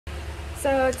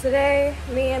So today,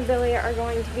 me and Billy are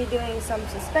going to be doing some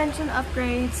suspension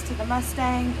upgrades to the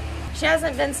Mustang. She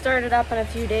hasn't been started up in a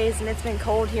few days and it's been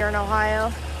cold here in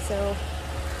Ohio. So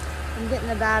I'm getting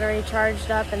the battery charged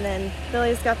up, and then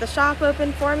Billy's got the shop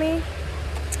open for me.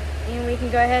 And we can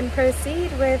go ahead and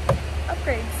proceed with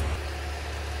upgrades.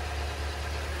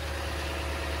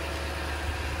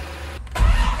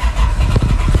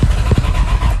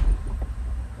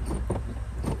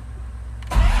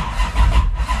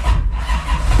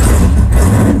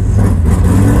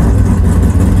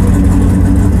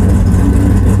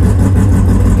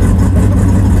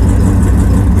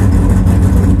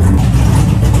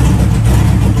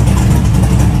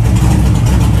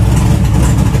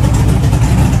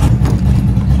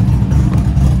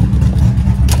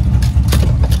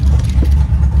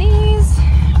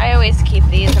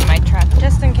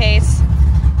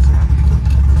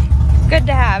 Good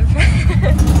to have.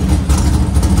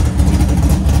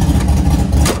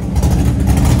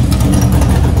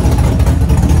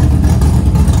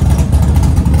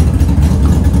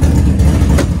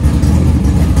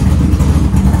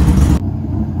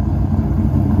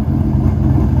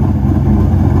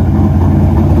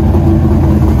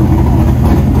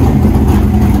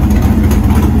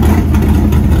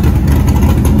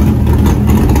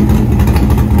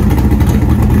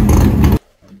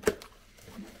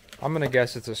 I'm gonna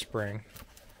guess it's a spring.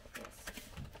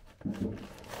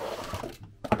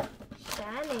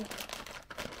 Shiny.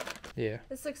 Yeah.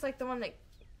 This looks like the one that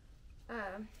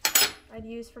I'd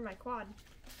use for my quad,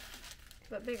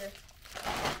 but bigger.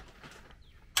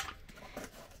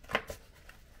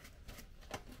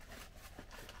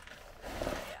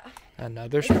 Yeah.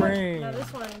 Another spring. No,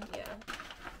 this one, yeah.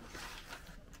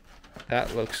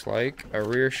 That looks like a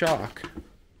rear shock.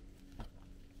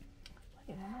 Look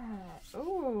at that.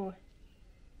 Ooh.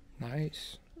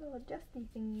 Nice. Little adjusty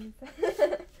thingies.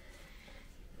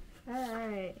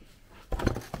 Alright.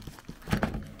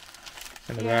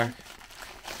 In the back.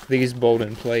 These bolt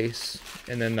in place.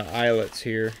 And then the eyelets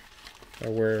here are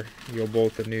where you'll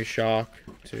bolt the new shock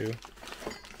to.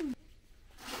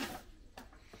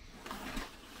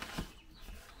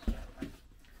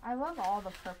 I love all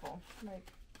the purple. Like,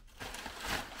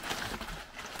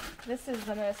 this is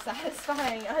the most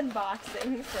satisfying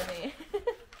unboxing for me.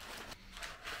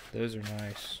 Those are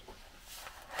nice.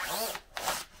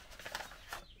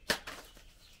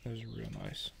 Those are real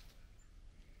nice.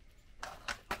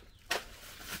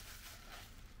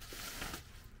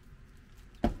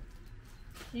 Do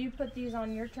you put these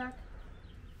on your truck?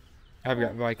 I've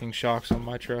got Viking shocks on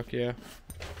my truck, yeah.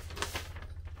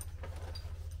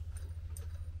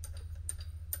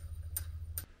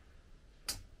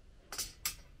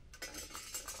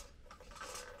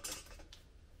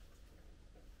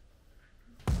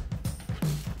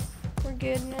 We're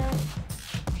good now.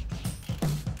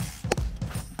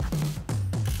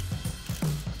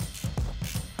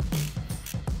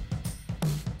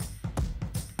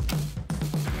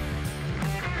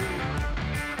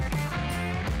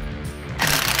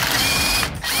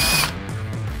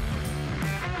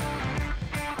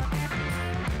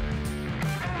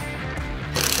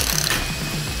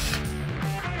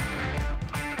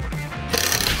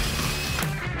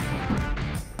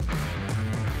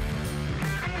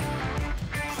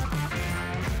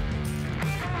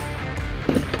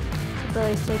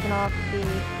 Billy's taken off the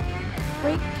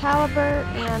brake caliper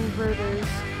and rotors.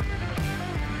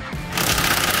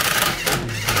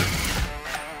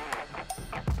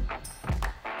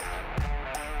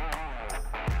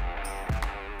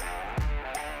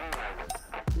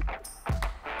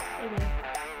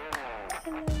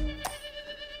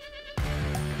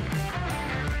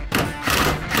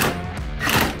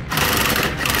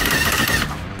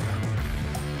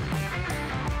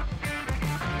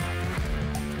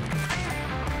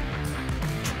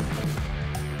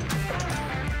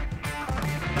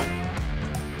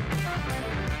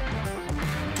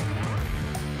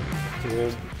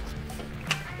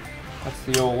 That's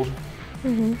the old.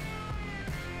 Mm-hmm.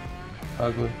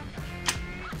 Ugly.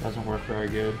 Doesn't work very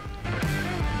good.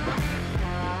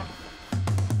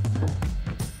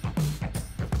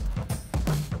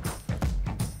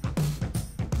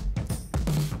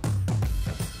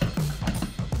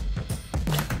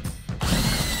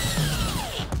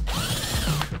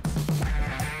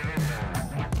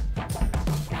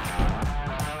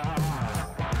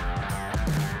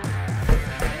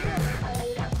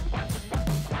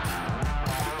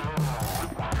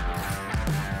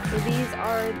 So these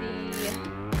are the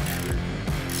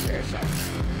rear shocks.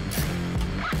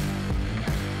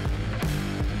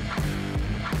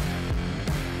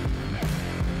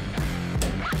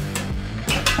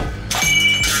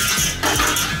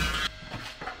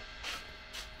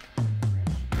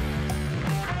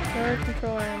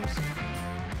 control arms.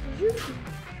 You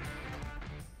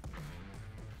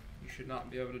should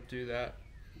not be able to do that.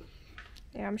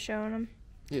 Yeah, I'm showing them.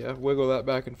 Yeah, wiggle that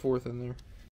back and forth in there.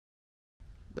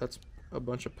 That's a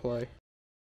bunch of play.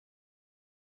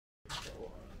 I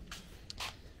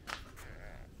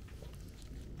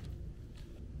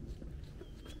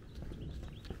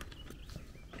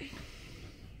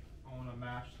want to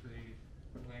match the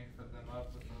length of them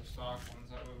up with the stock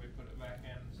ones. That way we put it back in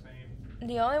the same.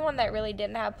 The only one that really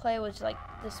didn't have play was like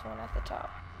this one at the top.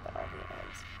 But all the others.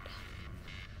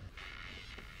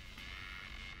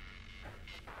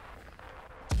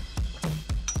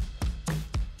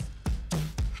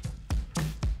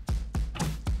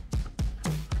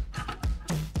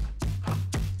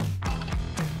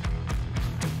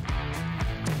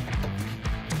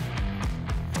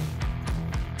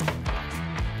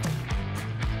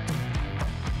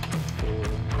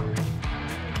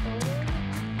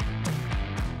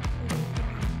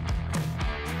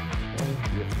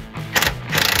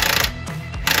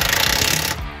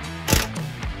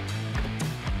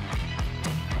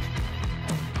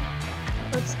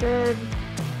 Looks good.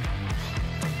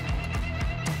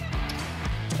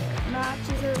 It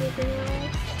matches everything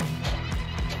else.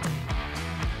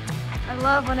 I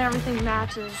love when everything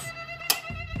matches.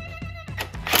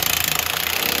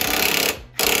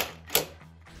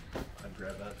 I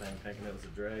grabbed that thing thinking it was a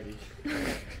draggy.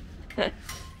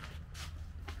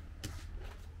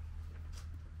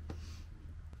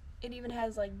 It even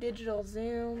has like digital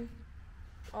zoom,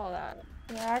 all that.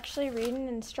 You're actually reading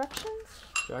instructions?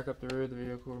 Jack up the rear of the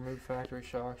vehicle, remove factory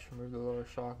shocks, remove the lower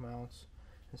shock mounts,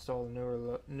 install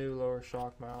the new lower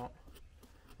shock mount,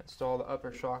 install the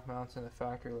upper shock mounts in the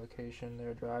factory location. They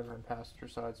are driver and passenger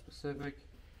side specific,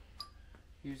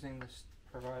 using the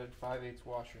provided 5/8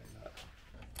 washer and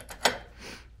nut.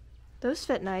 Those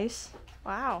fit nice.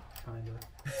 Wow. Kinda.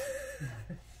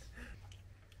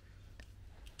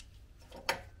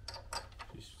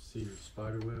 You see your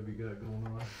spider web you got going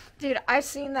on? Dude, I've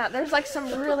seen that. There's like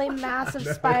some really massive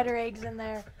spider eggs in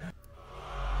there.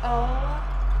 Oh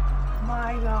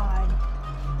my god.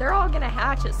 They're all gonna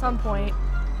hatch at some point.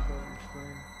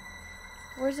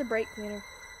 Where's the brake cleaner?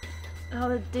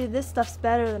 Oh, dude, this stuff's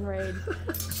better than Raid.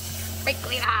 Brake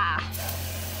cleaner!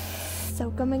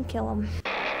 Soak them and kill them.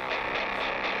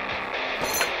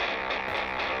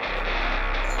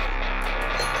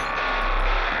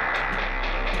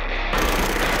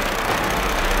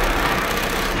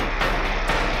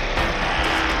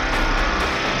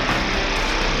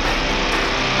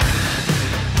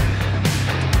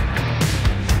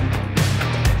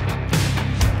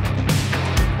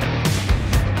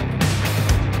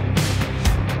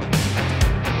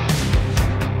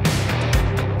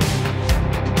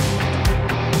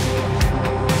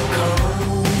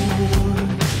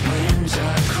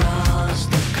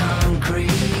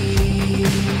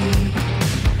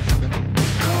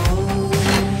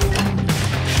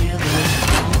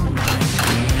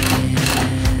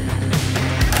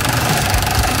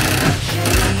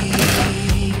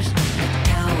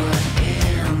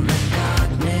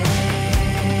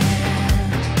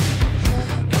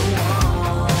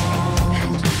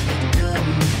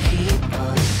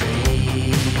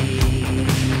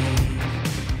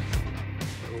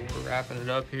 Wrapping it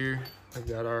up here. We've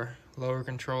got our lower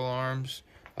control arms,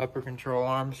 upper control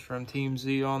arms from Team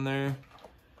Z on there.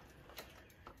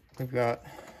 We've got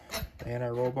the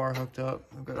anti-roll bar hooked up.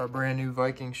 We've got our brand new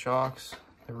Viking shocks,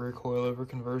 the rear coilover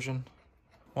conversion.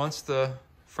 Once the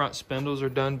front spindles are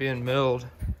done being milled,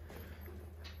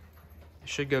 it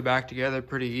should go back together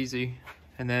pretty easy.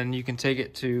 And then you can take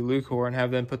it to Lucore and have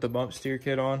them put the bump steer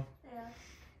kit on. Yeah.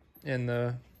 And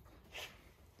the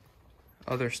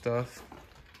other stuff.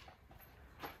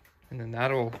 And then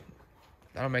that'll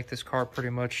make this car pretty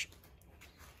much,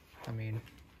 I mean,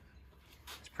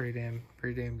 it's pretty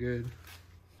damn good.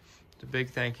 It's a big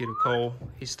thank you to Cole.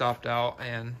 He stopped out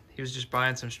and he was just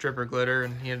buying some stripper glitter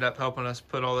and he ended up helping us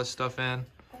put all this stuff in.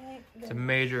 It's a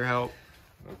major help.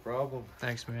 No problem.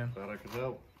 Thanks, man. Glad I could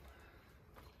help.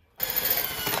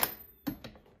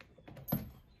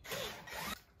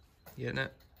 Getting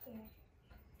it?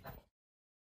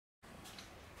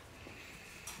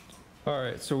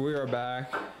 Alright, so we are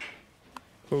back.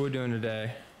 What are we doing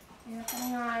today? We're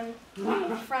putting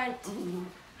on front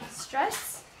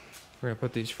struts. We're gonna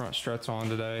put these front struts on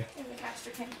today. And the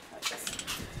caster can like this.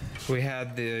 We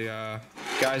had the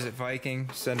guys at Viking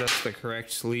send us the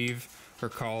correct sleeve or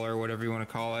collar, whatever you want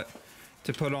to call it,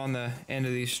 to put on the end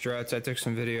of these struts. I took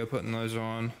some video putting those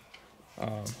on.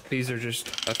 These are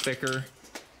just a thicker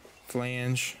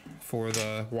flange for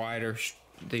the wider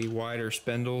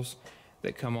spindles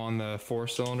that come on the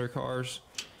 4-cylinder cars.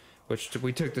 which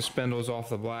we took the spindles off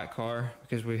the black car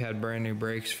because we had brand new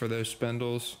brakes for those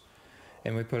spindles,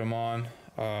 and we put them on.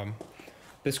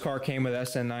 This car came with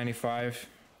SN95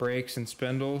 brakes and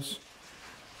spindles,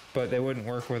 but they wouldn't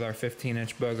work with our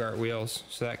 15-inch Bogart wheels,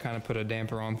 so that kind of put a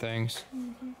damper on things.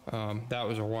 That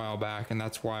was a while back, and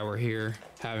that's why we're here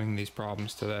having these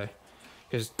problems today.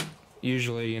 Because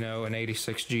usually, you know, an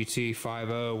 86 GT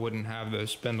 5.0 wouldn't have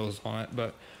those spindles on it,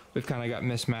 but we've kind of got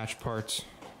mismatched parts.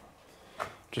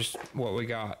 Just what we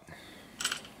got.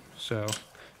 So,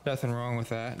 nothing wrong with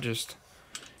that, just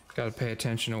got to pay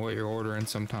attention to what you're ordering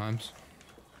sometimes.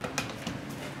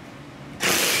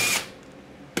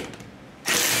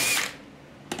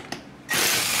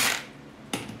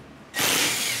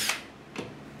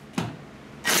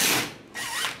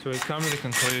 So we've come to the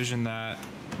conclusion that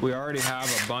we already have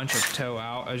a bunch of toe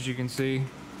out, as you can see.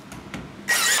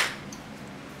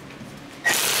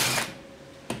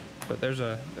 But there's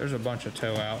a bunch of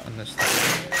toe out in this thing.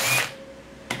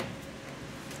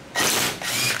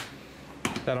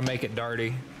 That'll make it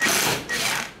darty.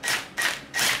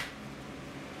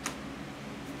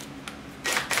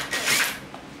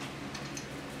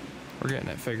 We're getting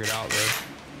it figured out though.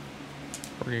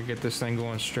 We're gonna get this thing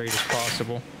going straight as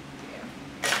possible.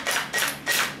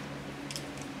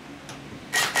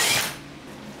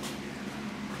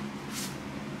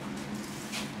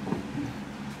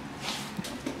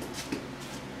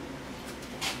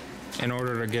 In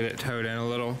order to get it towed in a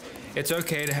little. It's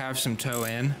okay to have some toe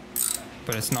in,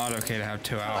 but it's not okay to have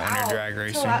toe out when you're drag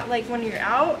racing. Like when you're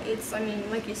out, it's, I mean,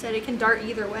 like you said, it can dart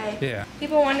either way. Yeah.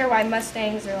 People wonder why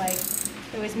Mustangs are like,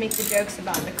 they always make the jokes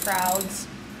about the crowds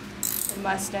and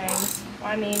Mustangs.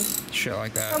 Well, I mean, shit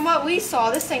like that. From what we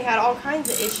saw, this thing had all kinds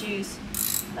of issues.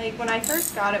 Like when I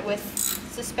first got it with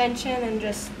suspension and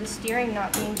just the steering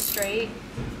not being straight.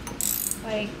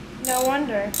 Like, no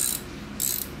wonder.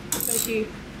 But if you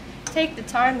take the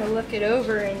time to look it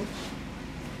over and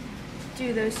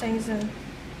do those things, and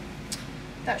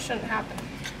that shouldn't happen.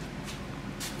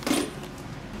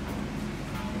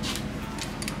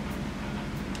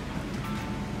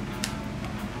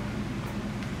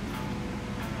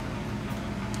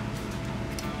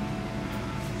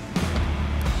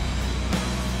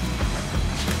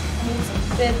 I need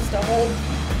some bibs to hold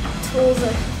tools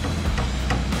up.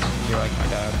 You're like my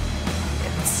dad.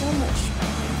 It's so much.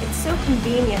 It's so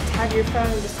convenient to have your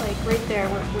phone just like right there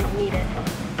where you need it.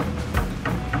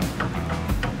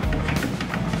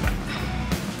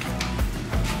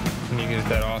 When you get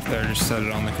that off there, just set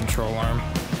it on the control arm.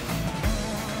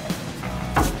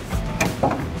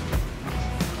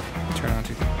 Turn on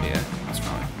to, yeah, that's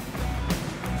fine.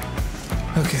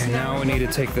 Okay, now we need to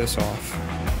take this off.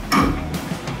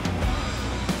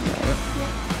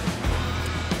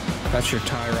 That's your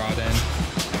tie rod end.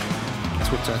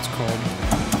 That's what that's called.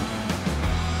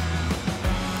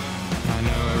 I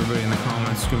know everybody in the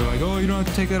comments is gonna be like, oh, you don't have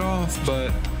to take that off,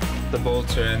 but the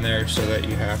bolts are in there so that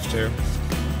you have to.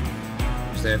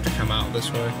 Because they have to come out this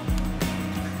way.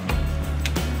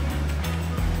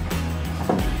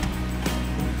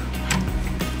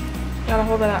 Got a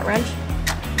hold of that wrench.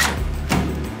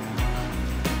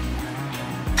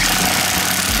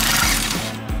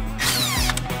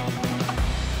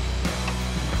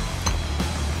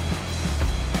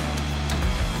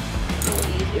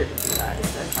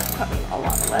 Putting a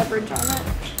lot of leverage on it.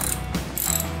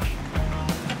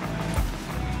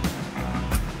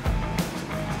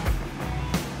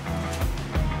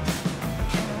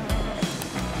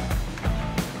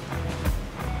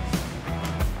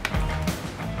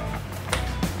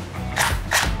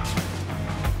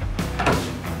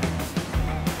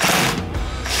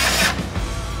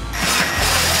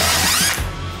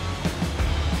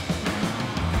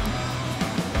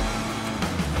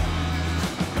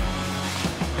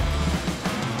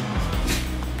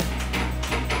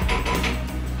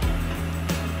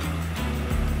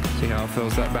 See how it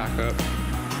fills that back up.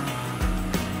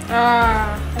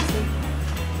 I see.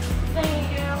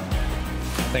 Thank you.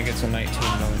 I think it's a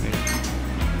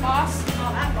 19mm. Boss?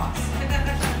 Oh, that boss.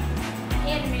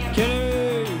 And man.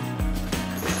 Kitty!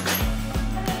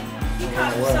 You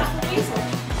caught yourself a weasel.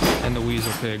 And the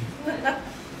weasel pig.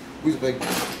 Weasel pig.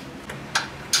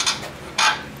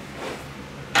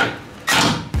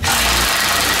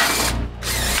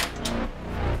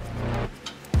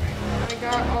 I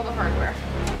got all the hardware.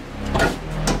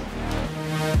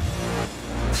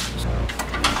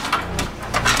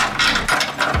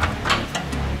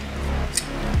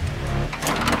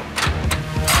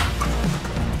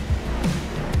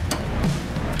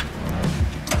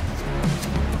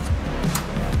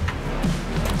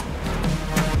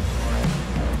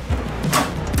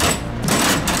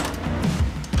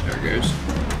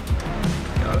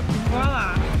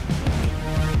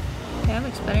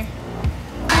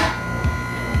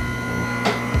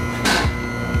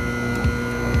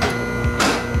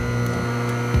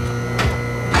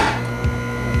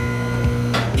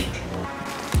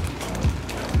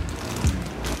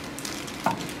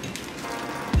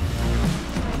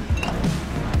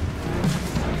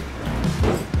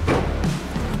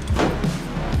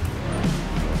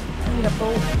 need a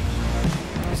bolt.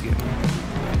 Let's get one.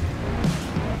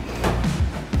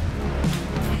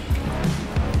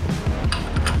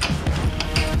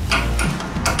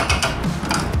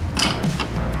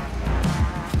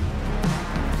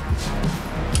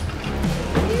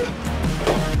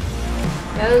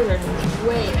 Those are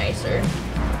way nicer.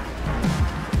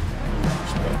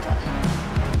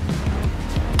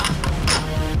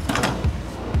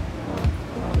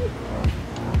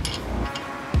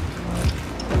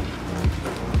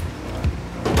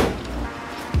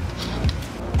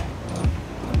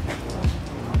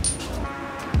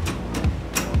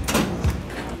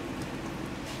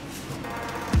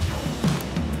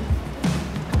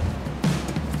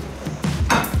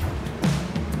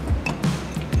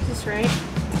 Is this right?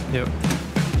 Yep.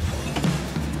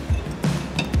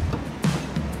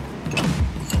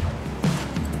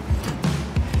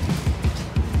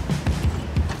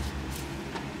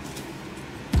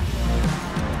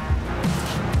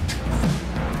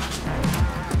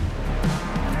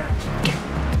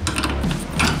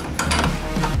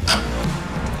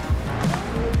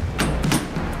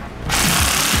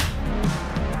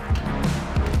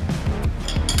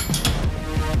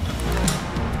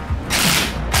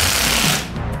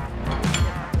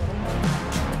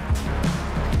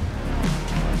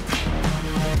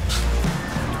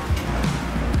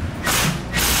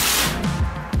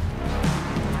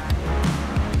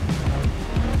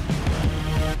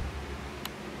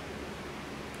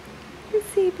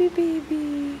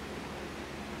 Baby.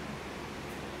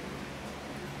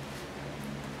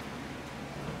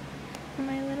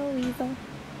 My little weasel.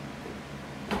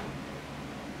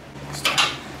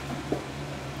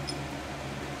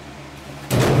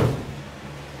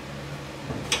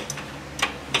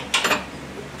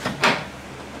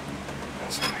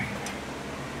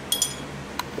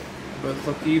 Both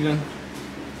look even.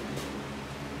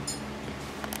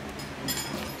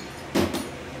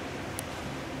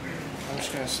 I'm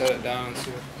just gonna set it down and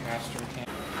see what the master can.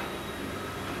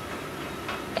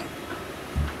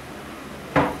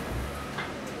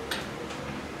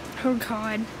 Oh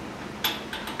God.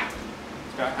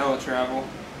 It's got hella travel.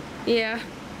 Yeah.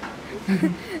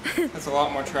 That's a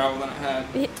lot more travel than it had.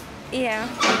 Yeah.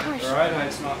 The ride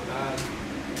height's not bad,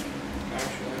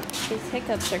 actually. These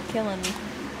hiccups are killing me.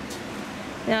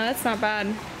 No, that's not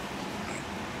bad.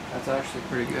 That's actually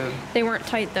pretty good. They weren't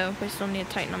tight though. We still need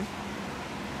to tighten them.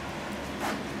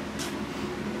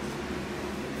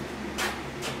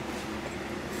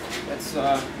 It's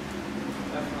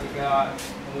definitely got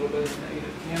a little bit of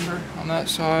negative camber on that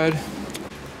side.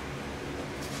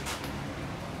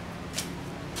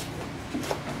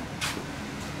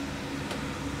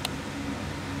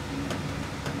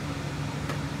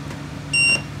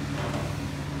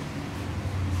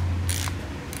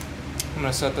 I'm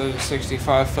gonna set those at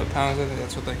 65 foot-pounds. I think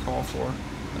that's what they call for.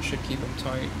 That should keep them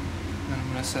tight. And I'm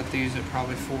gonna set these at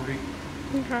probably 40. Okay.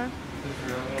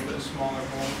 Those are a little bit smaller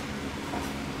hole.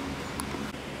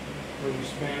 Where's your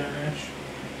spanner wrench?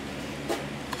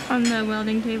 On the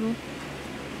welding table.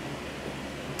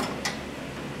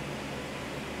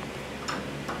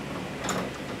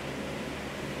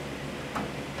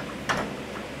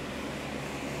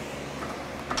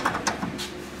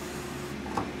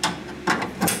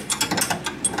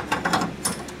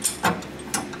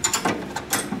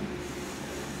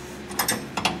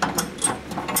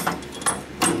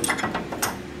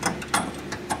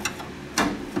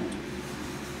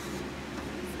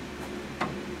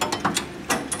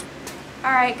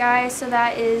 Alright guys, so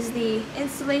that is the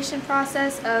installation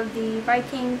process of the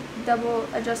Viking double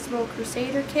adjustable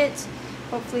Crusader kit.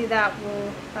 Hopefully that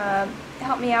will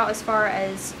help me out as far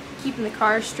as keeping the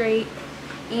car straight.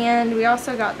 And we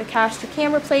also got the caster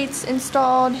camber plates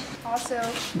installed. Also,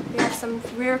 we have some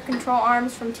rear control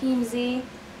arms from Team Z.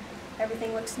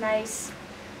 Everything looks nice.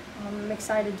 I'm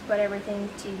excited to put everything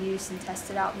to use and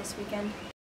test it out this weekend.